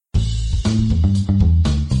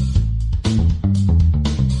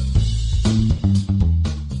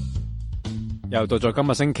又到咗今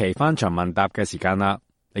個星期翻牆問答嘅時間啦。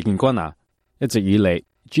李建軍啊，一直以嚟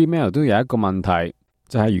Gmail 都有一個問題，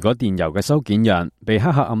就係如果電郵嘅收件人被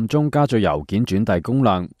黑客暗中加咗郵件轉遞功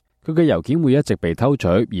能，佢嘅郵件會一直被偷取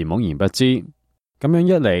而懵然不知。咁樣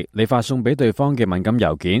一嚟，你發送俾對方嘅敏感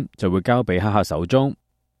郵件就會交俾黑客手中，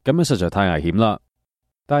咁樣實在太危險啦。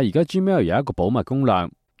但係而家 Gmail 有一個保密功能，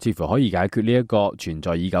似乎可以解決呢一個存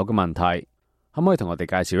在已久嘅問題，可唔可以同我哋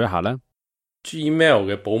介紹一下呢？ Gmail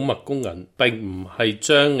嘅保密功能並唔係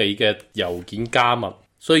將你嘅郵件加密，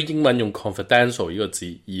所以英文用 confidential 呢個字，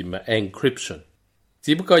而唔係 encryption。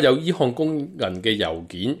只不過有呢項功能嘅郵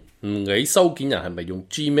件，唔理收件人係咪用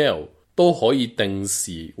Gmail， 都可以定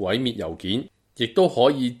時毀滅郵件，亦都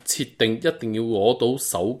可以設定一定要攞到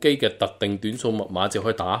手機嘅特定短信密碼就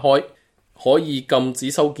可以打開，可以禁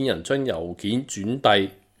止收件人將郵件轉遞、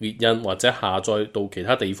列印或者下載到其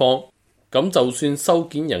他地方。咁就算收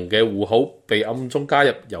件人嘅戶口被暗中加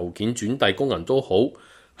入郵件轉遞功能都好，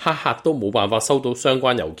黑客都冇辦法收到相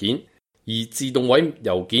關郵件。而自動毀滅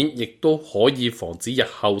郵件亦都可以防止日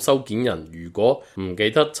後收件人如果唔記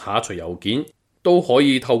得刪除郵件，都可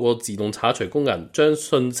以透過自動刪除功能將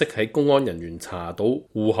信息喺公安人員查到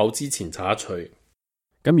戶口之前刪除。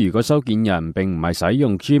咁如果收件人並唔係使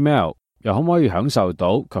用 Gmail， 又可唔可以享受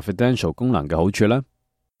到 confidential 功能嘅好處呢？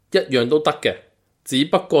一樣都得嘅，只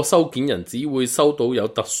不過收件人只會收到有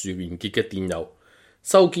特殊連結嘅電郵，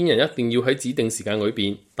收件人一定要喺指定時間裏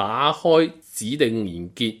邊打開指定連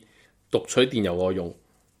結讀取電郵內容。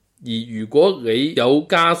而如果你有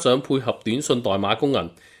加上配合短信代碼功能，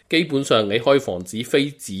基本上你可以防止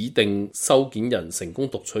非指定收件人成功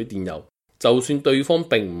讀取電郵。就算對方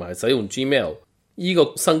並唔係使用 Gmail， 呢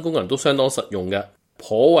個新功能都相當實用嘅，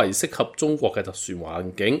頗為適合中國嘅特殊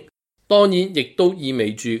環境。當然亦都意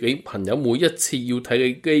味住你朋友每一次要睇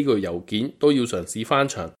你呢個郵件都要嘗試翻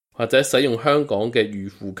牆，或者使用香港嘅預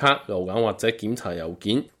付卡瀏覽或者檢查郵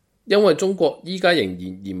件。因為中國依家仍然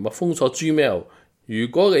嚴密封鎖 Gmail， 如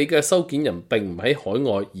果你嘅收件人並唔喺海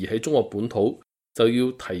外而喺中國本土，就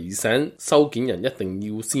要提醒收件人一定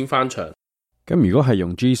要先翻牆。咁如果係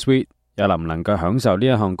用 G Suite， 又能唔能夠享受呢一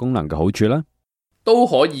項功能嘅好處呢？都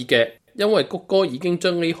可以嘅，因為谷歌已經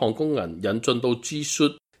將呢項功能引進到 G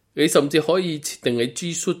Suite， 你甚至可以設定你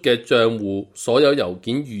G Suite 嘅賬戶，所有郵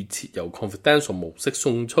件預設由 confidential 模式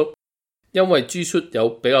送出。因為 G Suite 有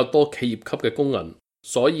比較多企業級嘅功能，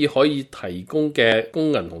所以可以提供嘅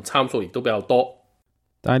功能同參數亦都比較多。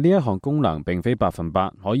但係呢一項功能並非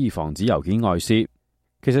100%可以防止郵件外泄，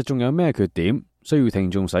其實仲有咩缺點需要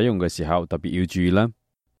聽眾使用嘅時候特別要注意呢？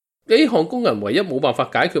呢項功能唯一冇辦法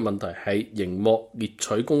解決問題係螢幕獵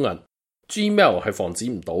取功能， Gmail 係防止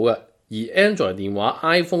唔到嘅，而 Android 電話、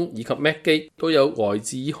iPhone 以及 Mac 機都有外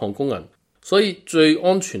置呢項功能，所以最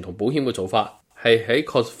安全同保險嘅做法係喺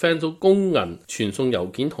confidential 功能傳送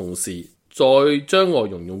郵件同時，再將內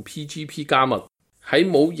容用 PGP 加密，喺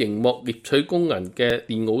冇螢幕獵取功能嘅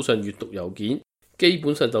電腦上閱讀郵件，基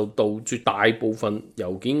本上就杜絕大部分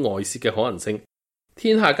郵件外泄嘅可能性。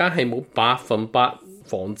天下間係冇100%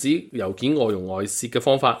防止郵件內容外泄嘅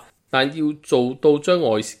方法，但要做到將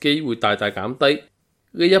外泄機會大大減低，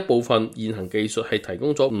呢一部分現行技術係提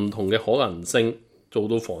供咗唔同嘅可能性，做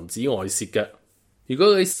到防止外泄嘅。如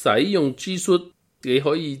果你使用 G Suite， 你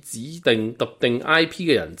可以指定特定 IP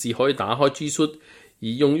嘅人至可以打開 G Suite， 而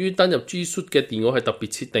用於登入 G Suite 嘅電腦係特別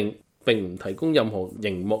設定，並唔提供任何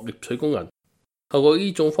螢幕獵取功能。透過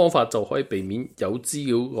呢種方法就可以避免有資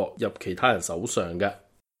料落入其他人手上嘅。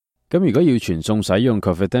咁如果要傳送使用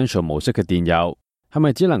confidential 模式嘅電郵，係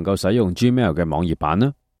咪只能夠使用 Gmail 嘅網頁版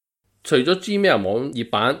呢？除咗 Gmail 網頁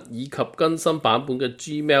版以及更新版本嘅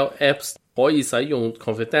Gmail Apps 可以使用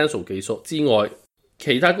confidential 技術之外，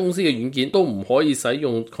其他公司嘅軟件都唔可以使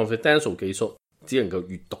用 confidential 技術，只能夠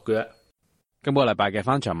閱讀嘅。今個禮拜嘅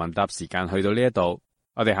翻牆問答時間去到呢一度，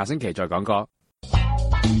我哋下星期再講過。